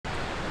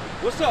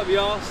What's up,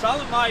 y'all?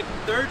 Silent Mike,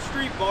 3rd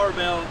Street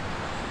Barbell.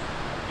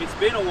 It's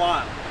been a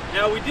while.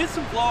 Now, we did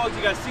some vlogs,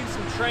 you guys seen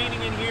some training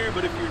in here,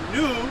 but if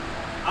you're new,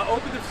 I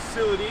opened the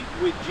facility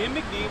with Jim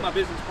McD, my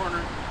business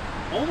partner,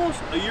 almost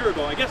a year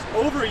ago, I guess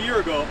over a year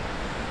ago.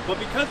 But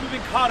because we've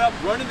been caught up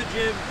running the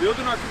gym,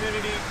 building our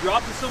community,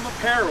 dropping some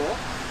apparel,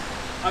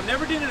 I've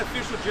never did an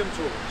official gym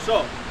tour.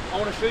 So,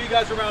 I want to show you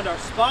guys around our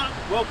spot,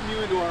 welcome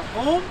you into our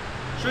home,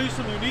 show you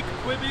some unique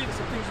equipment and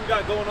some things we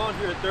got going on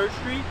here at 3rd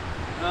Street.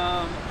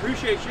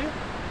 Appreciate you.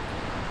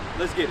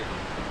 Let's get it.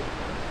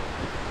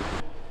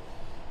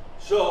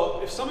 So,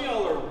 if some of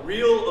y'all are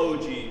real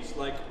OGs,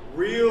 like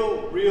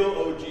real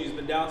OGs,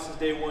 been down since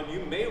day one,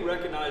 you may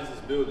recognize this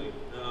building.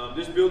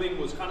 This building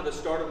was kind of the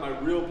start of my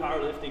real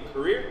powerlifting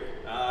career.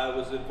 I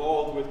was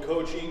involved with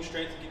coaching,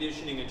 strength and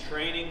conditioning, and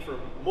training for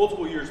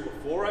multiple years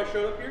before I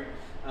showed up here.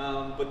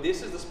 But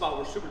this is the spot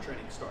where super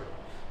training started.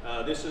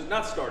 This is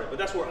not started, but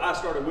that's where I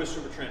started with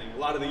super training. A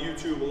lot of the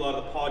YouTube, a lot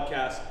of the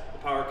podcasts,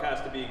 the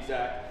Powercast to be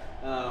exact.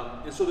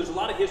 And so there's a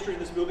lot of history in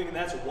this building, and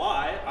that's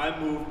why I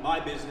moved my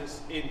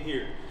business in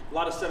here. A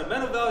lot of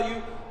sentimental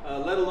value,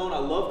 let alone I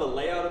love the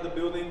layout of the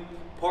building,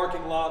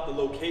 parking lot, the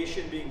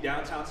location being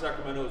downtown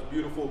Sacramento is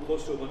beautiful,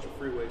 close to a bunch of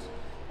freeways.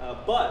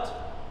 But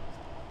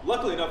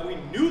luckily enough, we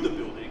knew the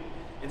building,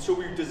 and so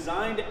we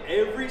designed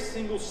every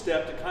single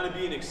step to kind of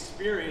be an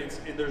experience,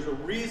 and there's a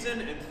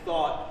reason and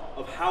thought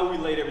of how we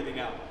laid everything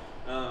out.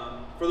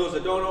 For those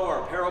that don't know,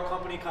 our apparel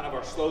company, kind of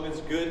our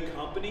slogan's good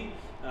company,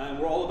 and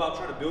we're all about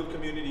trying to build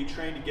community,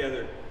 train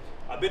together.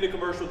 I've been to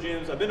commercial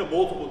gyms, I've been to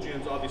multiple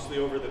gyms obviously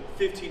over the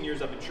 15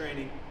 years I've been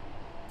training,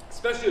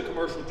 especially a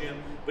commercial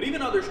gym, but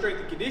even other strength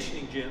and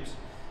conditioning gyms,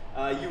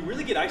 you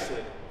really get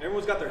isolated.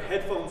 Everyone's got their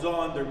headphones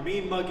on, they're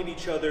mean mugging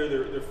each other,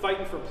 they're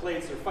fighting for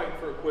plates, they're fighting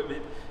for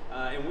equipment,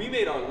 and we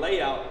made our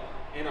layout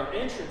and our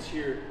entrance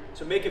here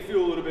to make it feel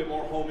a little bit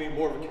more homey,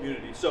 more of a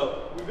community.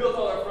 So we built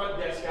all our front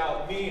desk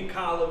out, me and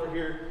Kyle over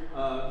here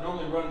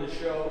normally running the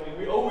show, and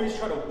we always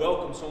try to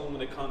welcome someone when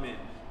they come in.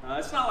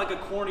 It's not like a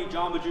corny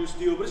Jamba Juice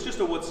deal, but it's just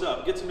a what's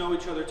up. Get to know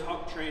each other,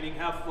 talk training,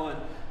 have fun.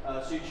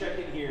 So you check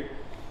in here.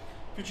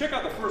 If you check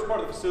out the first part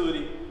of the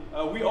facility,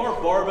 we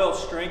are barbell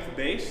strength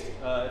based.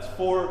 It's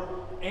for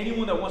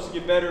anyone that wants to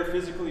get better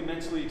physically,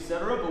 mentally,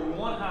 etc. But we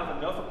want to have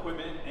enough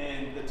equipment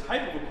and the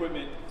type of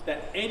equipment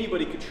that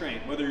anybody could train.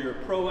 Whether you're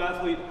a pro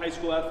athlete, high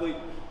school athlete,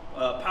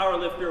 power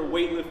lifter,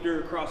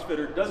 weightlifter,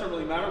 CrossFitter, doesn't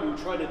really matter. We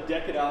try to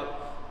deck it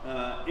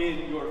out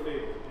in your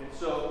favor. And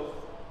so,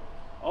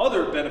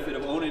 other benefit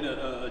of owning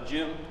a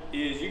gym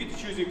is you get to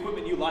choose the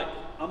equipment you like.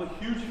 I'm a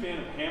huge fan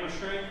of hammer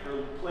strength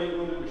or plate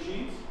loaded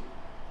machines.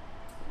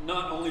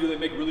 Not only do they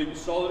make really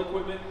solid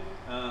equipment,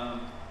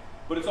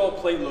 but it's all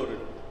plate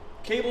loaded.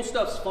 Cable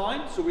stuff's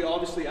fine, so we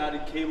obviously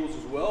added cables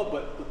as well,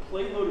 but the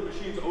plate loaded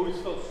machines always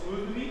felt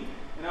smooth to me.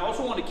 And I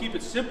also want to keep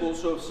it simple,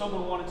 so if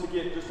someone wanted to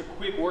get just a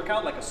quick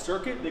workout, like a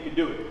circuit, they could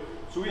do it.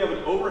 So we have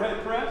an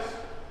overhead press,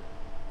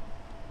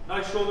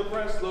 nice shoulder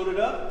press loaded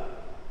up.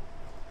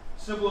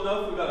 Simple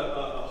enough, we've got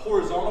a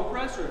horizontal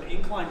press or an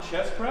incline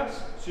chest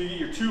press. So you get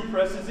your 2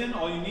 presses in,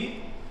 all you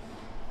need.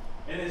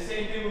 And then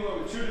same thing, we go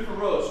with 2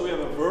 different rows. So we have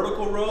a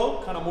vertical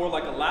row, kind of more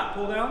like a lat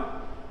pull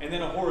down, and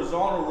then a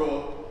horizontal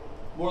row,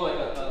 more like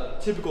a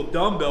typical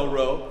dumbbell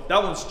row.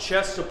 That one's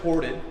chest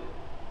supported,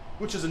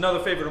 which is another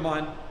favorite of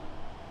mine.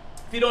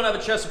 If you don't have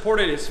a chest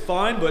supported, it's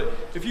fine, but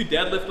if you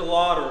deadlift a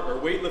lot or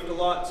weight lift a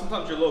lot,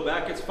 sometimes your low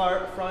back gets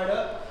fried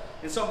up,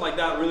 and something like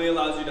that really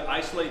allows you to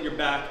isolate your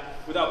back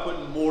without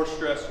putting more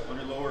stress on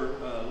your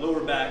lower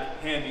back,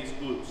 hammies,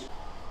 glutes.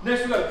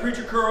 Next, we got a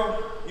preacher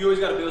curl. You always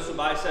got to build some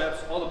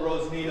biceps. All the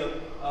bros need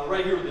them.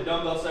 Right here with the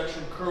dumbbell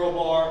section, curl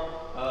bar,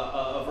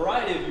 a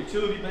variety of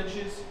utility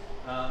benches.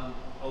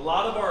 A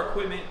lot of our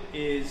equipment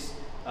is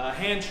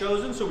hand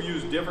chosen, so we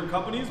use different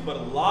companies, but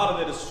a lot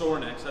of it is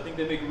Sornex. I think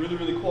they make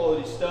really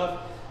quality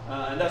stuff,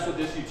 and that's what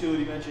this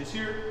utility bench is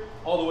here.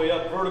 All the way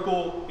up,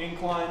 vertical,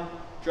 incline,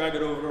 drag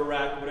it over to a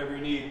rack, whatever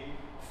you need.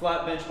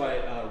 Flat bench by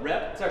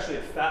Rep. It's actually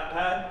a fat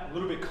pad, a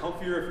little bit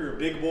comfier if you're a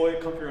big boy,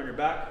 comfier on your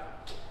back.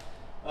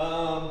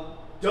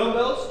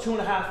 Dumbbells,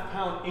 2.5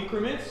 pound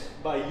increments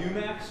by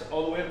UMax,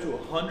 all the way up to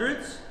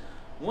 100s.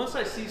 Once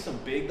I see some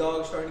big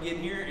dogs starting to get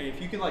in here, and if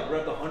you can like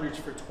rep the 100s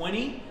for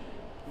 20,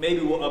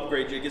 maybe we'll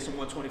upgrade you, get some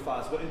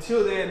 125s. But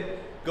until then,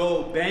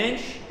 go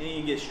bench, and you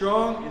can get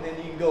strong, and then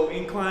you can go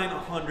incline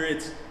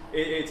 100s.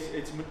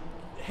 It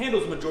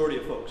handles the majority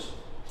of folks.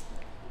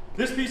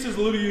 This piece is a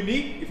little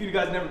unique. If you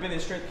guys never been in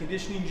a strength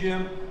conditioning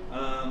gym,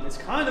 it's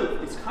kind of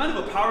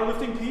a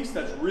powerlifting piece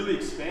that's really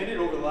expanded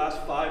over the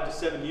last 5 to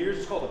 7 years.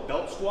 It's called a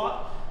belt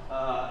squat.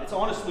 It's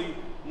honestly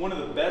one of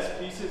the best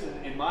pieces,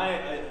 in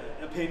my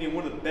opinion,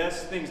 one of the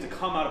best things to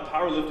come out of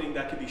powerlifting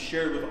that can be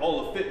shared with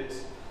all of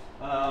fitness.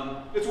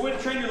 It's a way to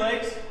train your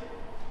legs.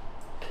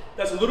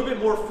 That's a little bit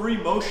more free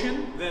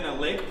motion than a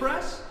leg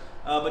press.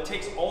 But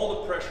takes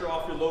all the pressure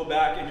off your low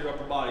back and your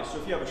upper body. So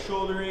if you have a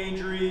shoulder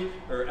injury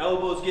or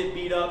elbows get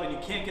beat up and you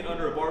can't get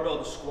under a barbell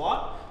to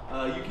squat,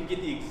 you can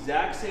get the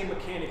exact same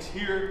mechanics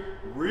here,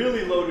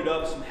 really loaded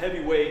up, some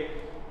heavy weight,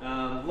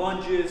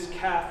 lunges,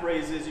 calf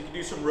raises. You can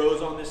do some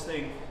rows on this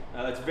thing.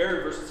 It's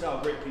very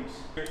versatile, great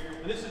piece.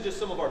 And this is just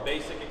some of our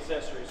basic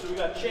accessories. So we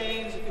got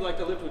chains, if you like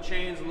to lift with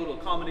chains, a little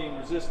accommodating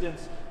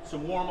resistance,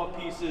 some warm-up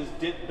pieces,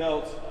 dip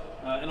belts,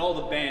 and all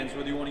the bands,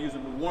 whether you want to use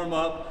them to warm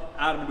up,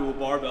 add them to a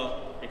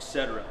barbell,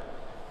 etc.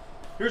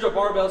 Here's our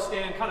barbell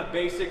stand, kind of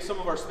basic. Some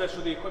of our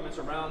specialty equipment's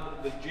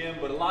around the gym,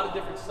 but a lot of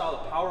different style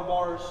of power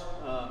bars,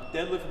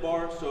 deadlift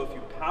bars. So if you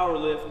power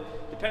lift,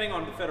 depending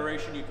on the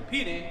federation you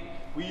compete in,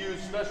 we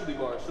use specialty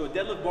bars. So a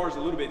deadlift bar is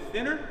a little bit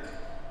thinner,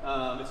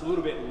 it's a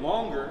little bit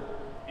longer,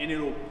 and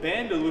it'll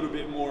bend a little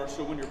bit more.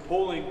 So when you're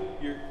pulling,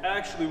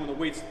 when the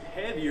weight's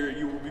heavier,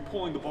 you will be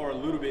pulling the bar a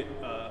little bit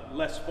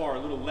less far, a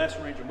little less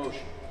range of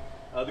motion.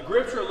 The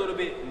grips are a little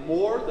bit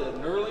more, the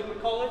knurling we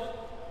call it,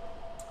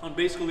 on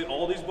basically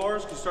all these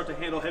bars. To start to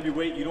handle heavy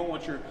weight, you don't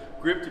want your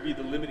grip to be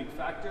the limiting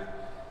factor.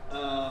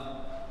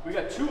 We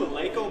got 2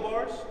 Eleiko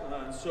bars.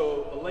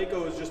 So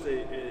Eleiko is just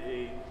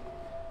a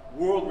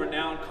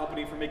world-renowned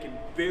company for making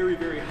very,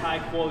 very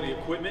high-quality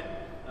equipment.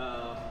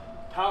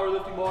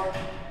 Powerlifting bar,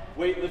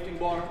 weightlifting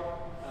bar.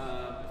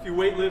 If you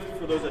weightlift,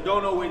 for those that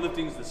don't know,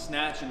 weightlifting is the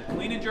snatch and the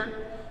clean and jerk.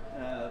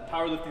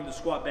 Powerlifting, the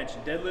squat, bench,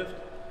 and deadlift.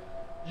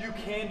 You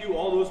can do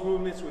all those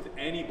movements with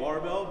any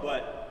barbell,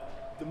 but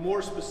the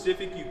more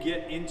specific you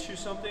get into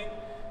something,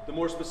 the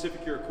more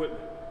specific your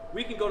equipment.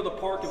 We can go to the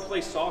park and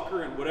play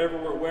soccer and whatever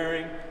we're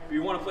wearing, but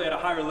you want to play at a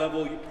higher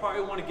level, you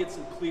probably want to get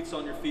some cleats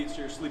on your feet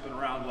so you're sleeping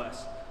around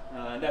less.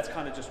 And that's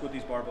kind of just what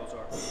these barbells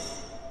are.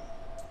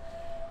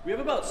 We have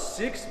about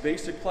 6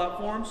 basic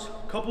platforms.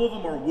 A couple of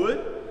them are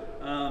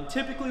wood.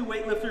 Typically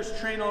weightlifters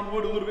train on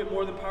wood a little bit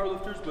more than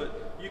powerlifters,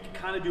 but you can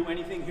kind of do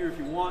anything here if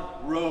you want.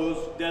 Rows,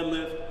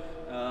 deadlift,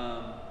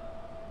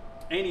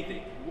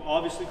 anything.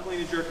 Obviously clean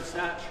and jerk and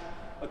snatch.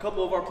 A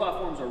couple of our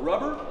platforms are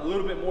rubber, a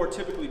little bit more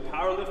typically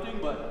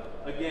powerlifting,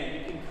 but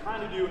again, you can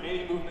kind of do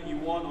any movement you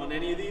want on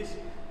any of these.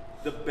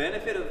 The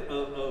benefit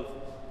of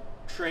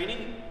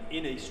training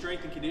in a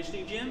strength and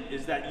conditioning gym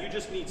is that you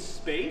just need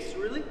space,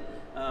 really.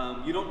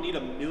 You don't need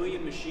a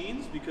million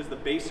machines because the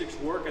basics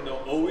work and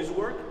they'll always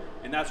work,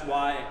 and that's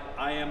why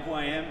I am who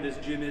I am. This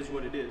gym is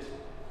what it is.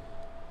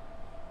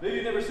 Maybe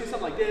you've never seen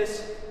something like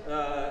this.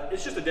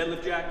 It's just a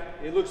deadlift jack.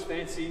 It looks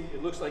fancy.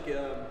 It looks like,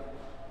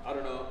 I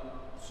don't know,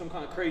 some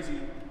kind of crazy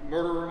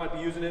murderer might be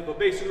using it, but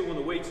basically when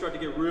the weights start to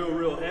get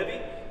real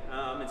heavy,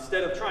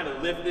 instead of trying to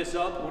lift this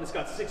up when it's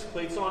got 6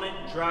 plates on it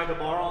and drag a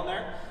bar on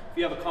there, if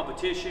you have a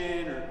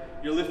competition or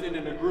you're lifting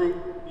in a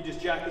group, you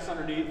just jack this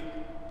underneath,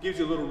 gives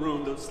you a little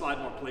room to slide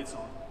more plates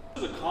on.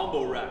 This is a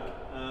combo rack.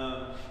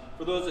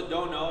 For those that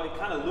don't know, it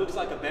kind of looks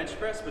like a bench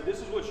press, but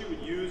this is what you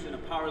would use in a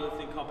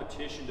powerlifting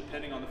competition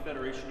depending on the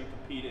federation you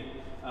compete in.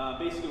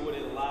 Basically what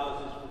it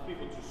allows is for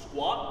people to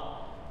squat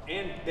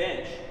and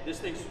bench. This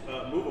thing's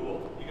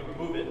movable. You can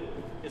remove it.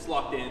 It's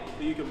locked in,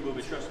 but you can remove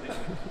it, trust me.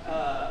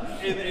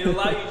 And it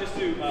allows you just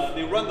to,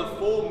 they run the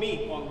full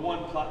meet on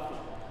one platform.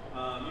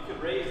 You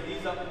can raise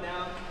these up and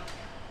down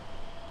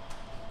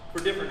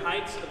for different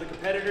heights of the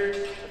competitors.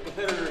 If the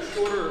competitor is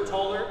shorter or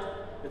taller,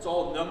 it's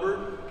all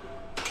numbered.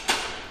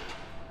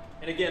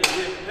 And again,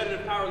 we have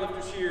competitive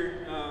powerlifters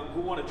here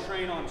who want to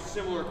train on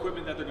similar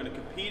equipment that they're going to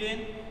compete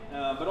in,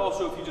 but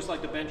also if you just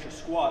like to bench or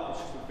squat, it's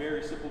just a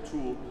very simple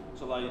tool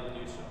to allow you to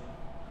do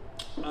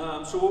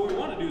so. So what we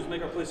want to do is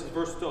make our place as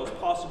versatile as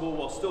possible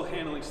while still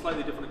handling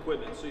slightly different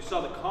equipment. So you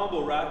saw the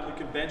combo rack, you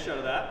can bench out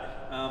of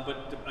that,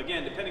 but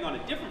again, depending on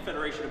a different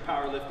federation of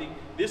powerlifting,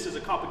 this is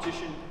a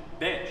competition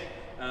bench.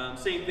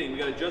 Same thing, we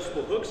got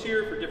adjustable hooks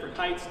here for different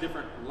heights,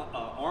 different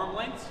arm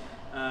lengths.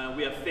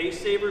 We have face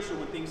savers, so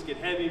when things get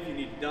heavy, if you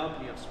need to dump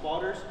and you have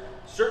spotters.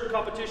 Certain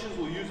competitions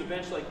will use a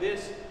bench like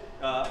this,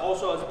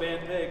 also has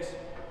band pegs,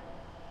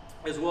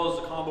 as well as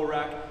the combo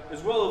rack,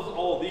 as well as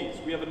all of these.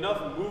 We have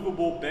enough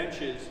movable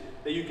benches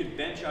that you can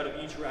bench out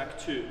of each rack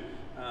too.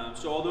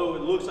 So although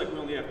it looks like we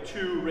only have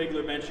 2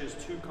 regular benches,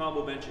 2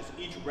 combo benches,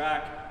 each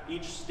rack,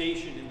 each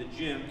station in the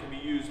gym can be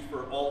used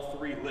for all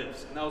 3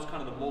 lifts. And that was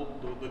kind of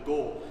the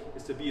goal,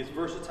 is to be as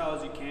versatile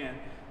as you can,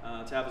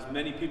 to have as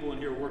many people in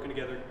here working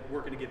together,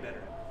 working to get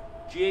better.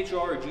 GHR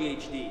or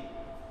GHD,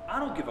 I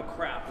don't give a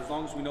crap as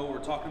long as we know what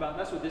we're talking about. And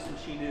that's what this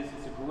machine is.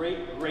 It's a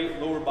great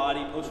lower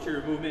body,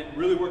 posterior movement,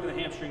 really working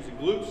the hamstrings and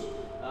glutes.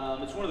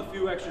 It's one of the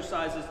few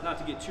exercises, not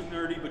to get too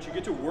nerdy, but you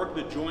get to work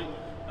the joint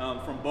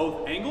from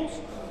both angles.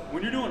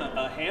 When you're doing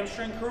a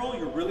hamstring curl,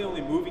 you're really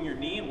only moving your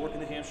knee and working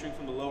the hamstring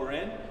from the lower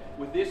end.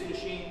 With this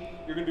machine,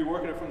 you're going to be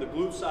working it from the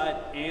glute side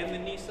and the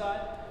knee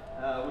side,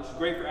 which is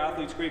great for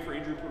athletes, great for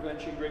injury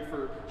prevention, great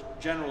for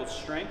general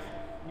strength.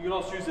 You can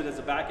also use it as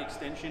a back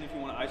extension if you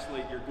want to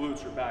isolate your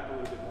glutes or back a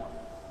little bit more.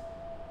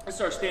 This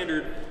is our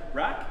standard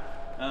rack.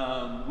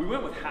 We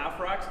went with half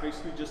racks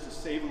basically just to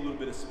save a little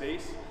bit of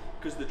space,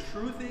 because the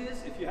truth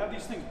is, if you have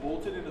these things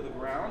bolted into the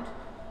ground,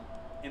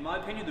 in my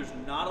opinion, there's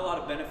not a lot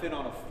of benefit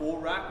on a full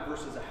rack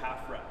versus a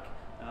half rack.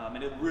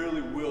 And it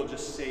really will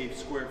just save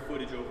square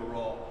footage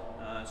overall.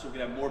 So we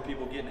can have more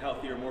people getting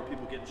healthier, more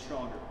people getting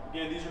stronger.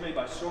 Again, these are made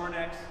by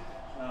Sorinex.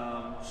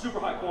 Super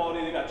high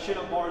quality. They got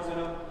chin-up bars in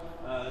them.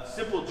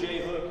 Simple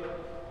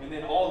J-hook. and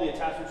then all the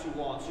attachments you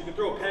want. So you can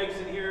throw pegs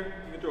in here,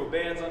 you can throw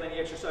bands on any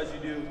exercise you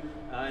do,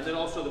 and then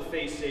also the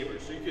face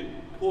savers. So you can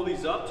pull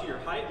these up to your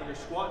height when you're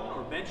squatting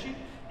or benching,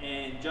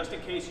 and just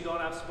in case you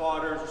don't have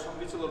spotters or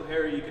something gets a little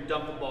hairy, you can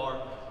dump the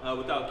bar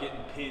without getting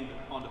pinned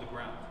onto the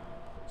ground.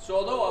 So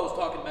although I was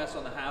talking mess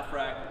on the half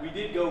rack, we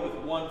did go with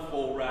one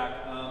full rack.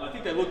 I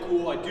think they look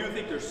cool. I do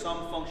think there's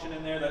some function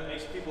in there that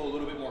makes people a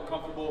little bit more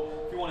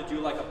comfortable if you want to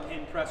do like a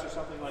pin press or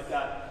something like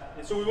that.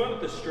 And so we went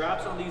with the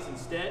straps on these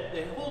instead.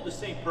 They hold the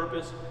same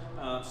purpose,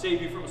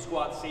 save you from a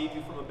squat, save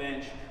you from a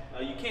bench.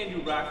 You can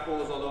do rack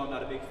pulls, although I'm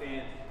not a big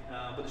fan.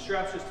 But the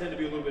straps just tend to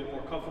be a little bit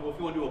more comfortable. If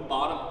you want to do a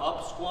bottom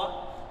up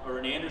squat or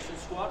an Anderson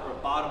squat or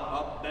a bottom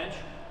up bench,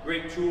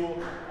 great tool.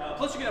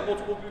 Plus you can have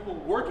multiple people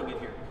working in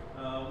here.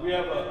 We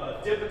have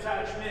a dip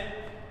attachment,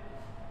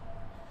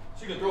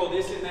 so you can throw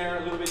this in there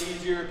a little bit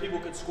easier. People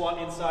can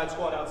squat inside,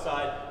 squat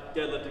outside,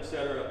 deadlift,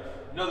 etc.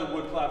 Another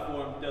wood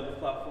platform, deadlift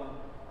platform.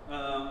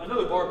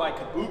 Another bar by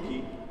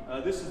Kabuki.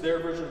 This is their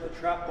version of the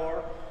trap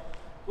bar.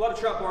 A lot of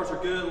trap bars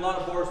are good. A lot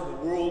of bars in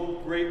the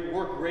world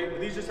work great, but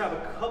these just have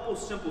a couple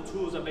simple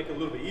tools that make it a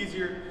little bit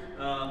easier.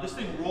 This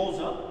thing rolls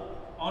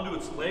up onto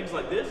its legs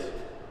like this.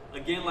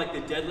 Again, like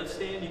the deadlift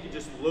stand, you can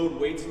just load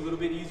weights a little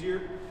bit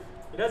easier.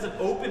 It has an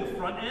open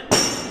front end.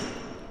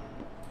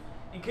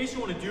 In case you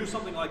want to do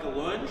something like a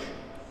lunge,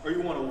 or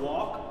you want to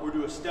walk or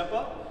do a step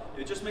up,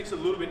 it just makes it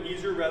a little bit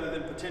easier rather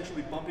than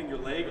potentially bumping your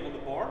leg on the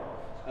bar.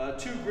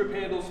 2 grip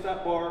handles,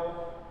 fat bar,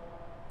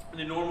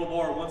 and a normal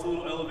bar. One's a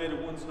little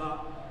elevated, one's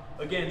not.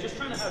 Again, just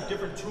trying to have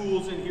different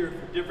tools in here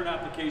for different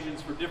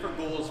applications, for different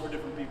goals, for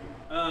different people.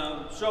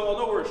 So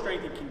although we're a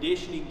strength and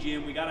conditioning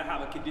gym, we gotta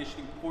have a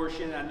conditioning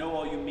portion. I know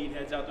all you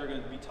meatheads out there are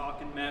gonna be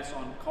talking mess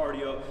on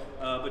cardio,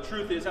 but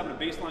truth is having a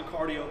baseline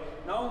cardio,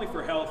 not only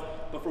for health,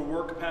 but for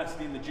work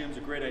capacity in the gym is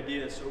a great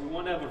idea. So we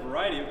wanna have a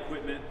variety of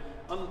equipment.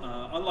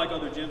 Unlike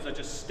other gyms that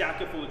just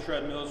stack it full of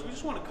treadmills, we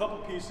just want a couple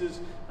pieces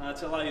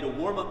to allow you to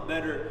warm up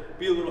better,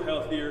 be a little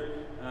healthier,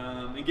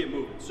 and get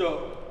moving.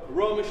 So a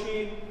row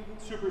machine,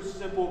 super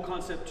simple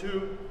concept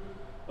 2,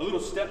 a little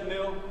step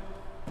mill,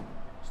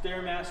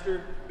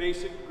 Stairmaster,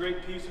 basic,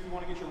 great piece if you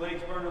want to get your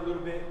legs burned a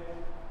little bit.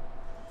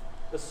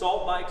 The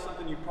salt bike,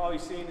 something you've probably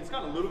seen. It's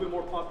gotten a little bit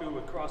more popular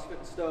with CrossFit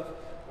and stuff.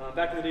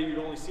 Back in the day, you'd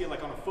only see it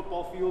like on a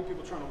football field,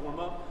 people trying to warm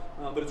up.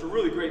 But it's a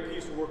really great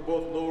piece to work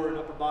both lower and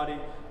upper body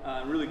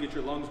and really get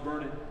your lungs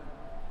burning.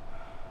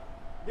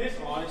 This,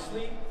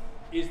 honestly,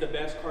 is the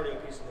best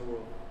cardio piece in the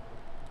world.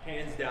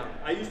 Hands down.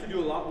 I used to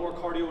do a lot more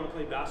cardio when I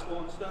played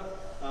basketball and stuff.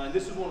 And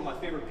this is one of my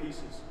favorite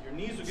pieces. Your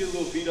knees will get a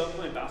little beat up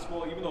playing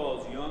basketball, even though I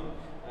was young.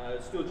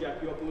 Still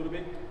jack you up a little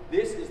bit.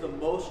 This is the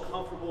most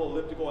comfortable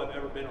elliptical I've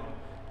ever been on.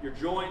 Your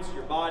joints,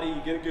 your body,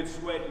 you get a good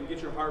sweat, you can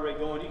get your heart rate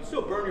going. You can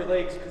still burn your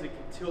legs because it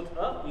can tilt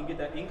up. You can get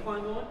that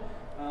incline going,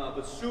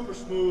 but super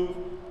smooth.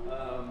 I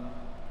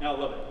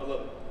love it, I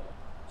love it.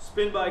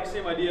 Spin bike,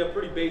 same idea,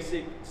 pretty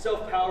basic.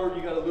 Self-powered,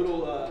 you got a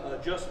little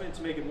adjustment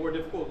to make it more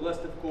difficult, less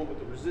difficult with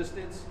the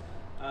resistance.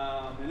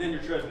 And then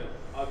your treadmill,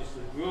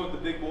 obviously. We went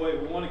with the big boy.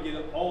 We want to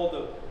get all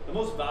the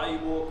most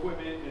valuable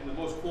equipment and the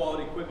most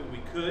quality equipment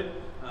we could.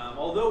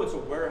 Although it's a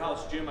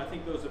warehouse gym, I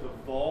think those have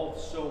evolved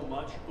so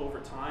much over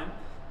time.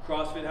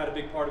 CrossFit had a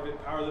big part of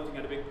it, powerlifting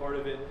had a big part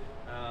of it.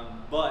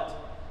 But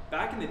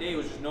back in the day, it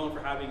was just known for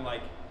having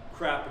like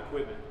crap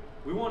equipment.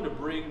 We wanted to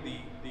bring the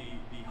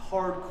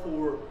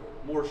hardcore,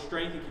 more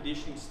strength and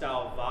conditioning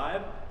style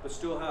vibe, but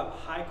still have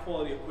high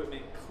quality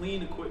equipment,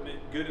 clean equipment,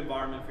 good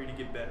environment for you to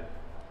get better.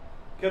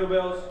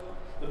 Kettlebells,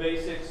 the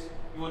basics.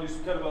 You want to do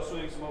some kettlebell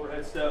swings, some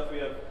overhead stuff. We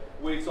have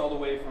weights all the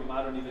way from,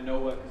 I don't even know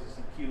what, because it's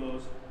in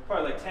kilos,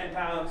 probably like 10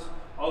 pounds,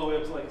 all the way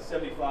up to like a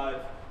 75,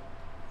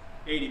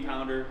 80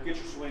 pounder. Get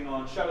your swing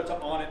on. Shout out to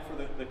On It for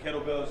the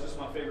kettlebells. This is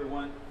my favorite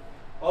one.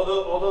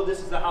 Although this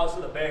is the house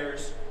of the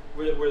bears,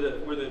 we're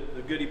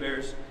the goodie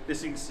bears.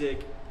 This thing's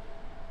sick.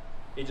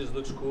 It just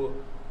looks cool.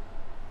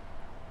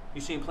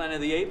 You seen Planet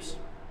of the Apes?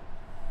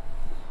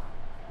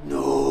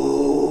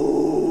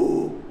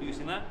 No. You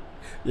seen that?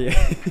 Yeah.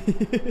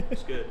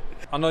 It's good.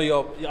 I know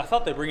y'all, I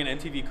thought they're bringing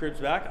MTV Cribs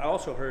back. I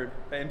also heard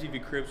that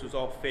MTV Cribs was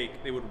all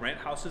fake. They would rent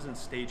houses and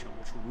stage them,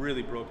 which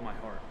really broke my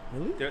heart.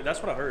 Really?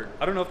 That's what I heard.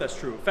 I don't know if that's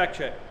true. Fact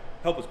check.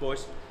 Help us,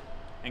 boys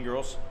and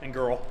girls and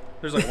girl.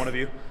 There's like one of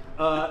you.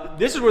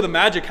 This is where the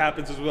magic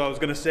happens is what I was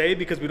going to say,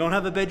 because we don't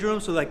have a bedroom.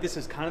 So like this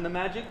is kind of the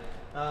magic.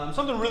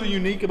 Something really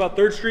unique about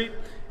 3rd Street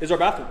is our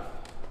bathroom.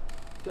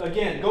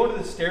 Again, going to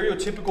the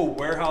stereotypical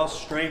warehouse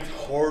strength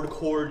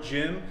hardcore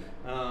gym,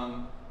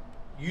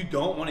 you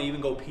don't want to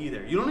even go pee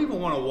there. You don't even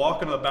want to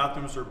walk into the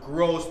bathrooms. They're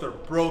gross, they're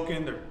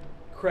broken, they're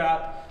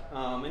crap.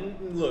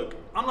 And look,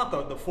 I'm not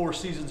the Four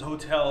Seasons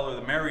Hotel or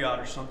the Marriott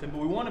or something, but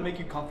we want to make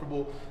you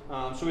comfortable.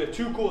 So we have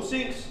 2 cool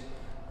sinks,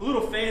 a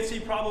little fancy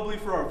probably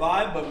for our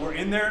vibe, but we're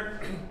in there.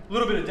 A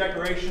little bit of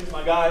decorations.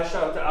 My guys,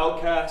 shout out to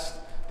Outcast.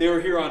 They were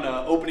here on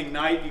opening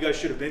night. You guys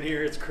should have been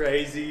here. It's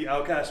crazy.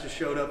 Outcast just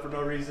showed up for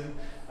no reason.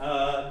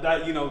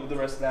 That, you know, the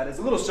rest of that is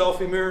a little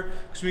selfie mirror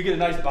because we get a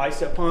nice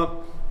bicep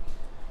pump.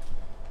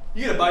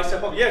 You get a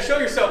bicep pump. Yeah, show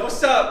yourself.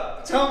 What's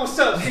up? Tell them what's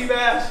up, Steve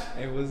Ash.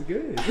 It was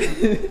good.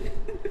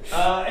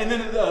 And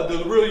then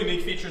the really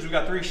unique features, we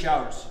got 3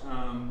 showers.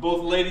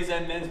 Both ladies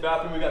and men's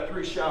bathroom, we got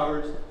 3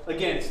 showers.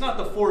 Again, it's not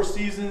the 4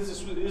 seasons.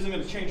 This isn't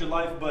going to change your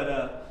life,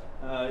 but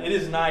it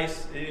is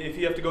nice. If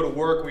you have to go to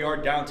work, we are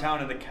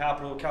downtown in the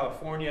capital of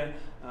California,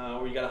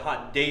 where you got a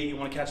hot date, you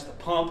want to catch the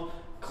pump,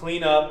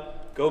 clean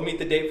up, go meet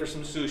the date for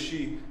some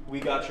sushi.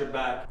 We got your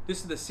back. This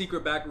is the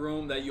secret back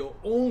room that you'll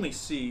only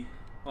see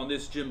on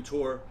this gym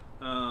tour.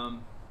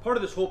 Part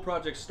of this whole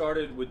project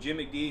started with Jim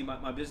McD,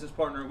 my business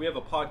partner. We have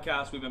a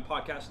podcast. We've been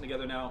podcasting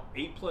together now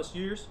 8+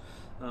 years.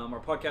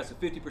 Our podcast is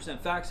 50%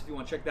 Facts, if you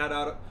want to check that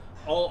out.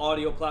 All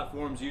audio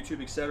platforms,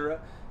 YouTube, etc.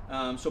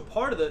 So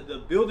part of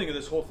the building of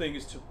this whole thing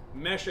is to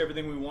mesh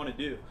everything we want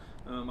to do.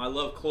 I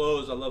love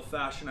clothes, I love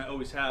fashion, I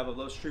always have. I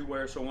love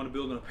streetwear, so I want to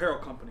build an apparel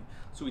company.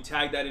 So we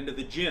tag that into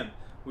the gym.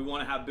 We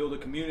want to build a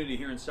community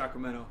here in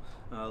Sacramento.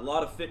 A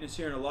lot of fitness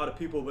here and a lot of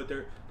people, but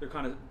they're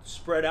kind of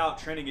spread out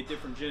training at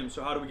different gyms.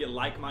 So how do we get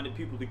like-minded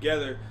people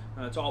together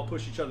to all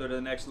push each other to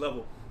the next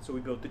level? So we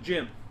built the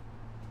gym.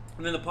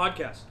 And then the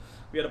podcast.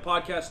 We had a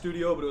podcast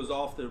studio, but it was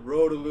off the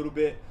road a little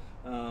bit.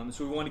 So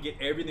we wanted to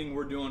get everything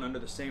we're doing under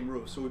the same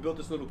roof. So we built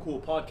this little cool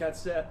podcast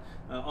set.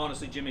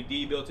 Honestly, Jim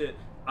McD built it.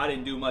 I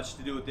didn't do much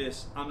to do with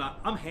this.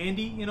 I'm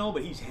handy, you know,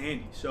 but he's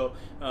handy. So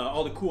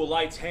all the cool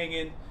lights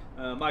hanging,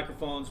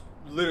 microphones,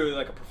 literally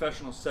like a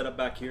professional setup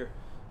back here.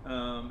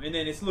 And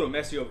then it's a little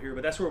messy over here,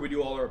 but that's where we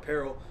do all our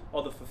apparel.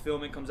 All the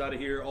fulfillment comes out of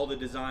here. All the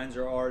designs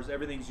are ours.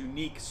 Everything's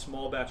unique,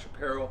 small batch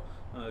apparel.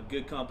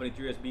 Good company,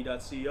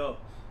 3sb.co.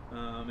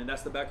 And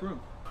that's the back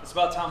room. It's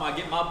about time I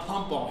get my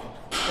pump on,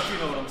 if you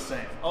know what I'm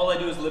saying. All I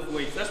do is lift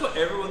weights. That's what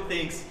everyone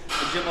thinks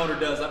a gym owner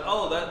does. Like,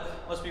 oh, that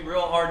must be a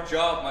real hard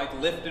job, Mike,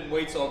 lifting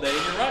weights all day.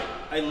 And you're right.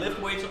 I lift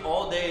weights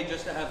all day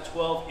just to have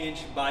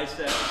 12-inch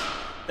biceps.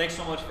 Thanks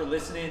so much for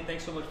listening.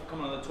 Thanks so much for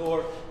coming on the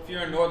tour. If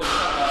you're in Northern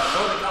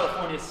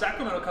California,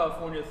 Sacramento,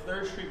 California,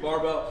 3rd Street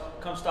Barbell,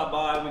 come stop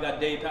by. We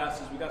got day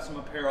passes. We got some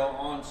apparel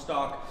on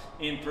stock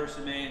in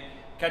person, man.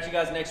 Catch you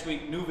guys next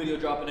week. New video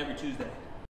dropping every Tuesday.